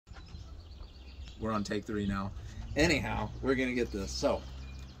We're on take 3 now. Anyhow, we're gonna get this. So,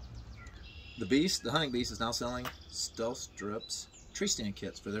 the Hunting Beast is now selling Stealth Strips tree stand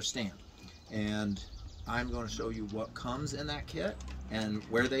kits for their stand. And I'm going to show you what comes in that kit and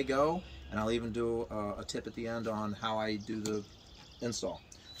where they go. And I'll even do a tip at the end on how I do the install.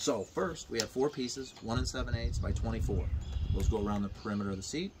 So first, we have 4 pieces, 1 7/8 by 24. Those go around the perimeter of the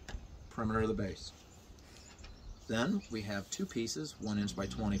seat, perimeter of the base. Then we have 2 pieces, 1 inch by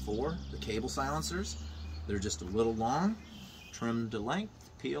 24, the cable silencers. They're just a little long, trimmed to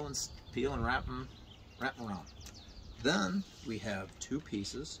length, peel and wrap them around. Then we have 2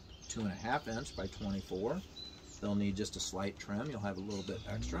 pieces, 2.5 inch by 24. They'll need just a slight trim. You'll have a little bit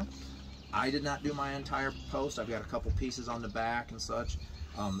extra. I did not do my entire post. I've got a couple pieces on the back and such.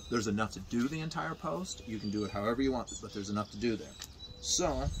 There's enough to do the entire post. You can do it however you want, but there's enough to do there.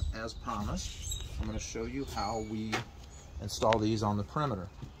 So, as promised, I'm going to show you how we install these on the perimeter.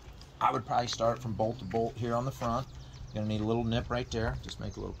 I would probably start from bolt to bolt here on the front. You're going to need a little nip right there. Just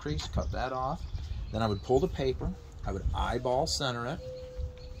make a little crease, cut that off. Then I would pull the paper. I would eyeball center it.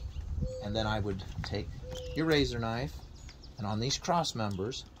 And then I would take your razor knife, and on these cross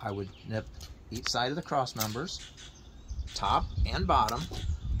members, I would nip each side of the cross members, top and bottom.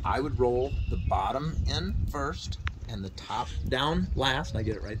 I would roll the bottom in first and the top down last. I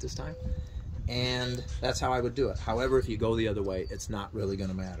get it right this time. And that's how I would do it. However, if you go the other way, it's not really going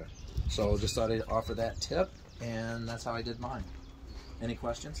to matter. So just thought I'd offer that tip, and that's how I did mine. Any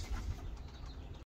questions?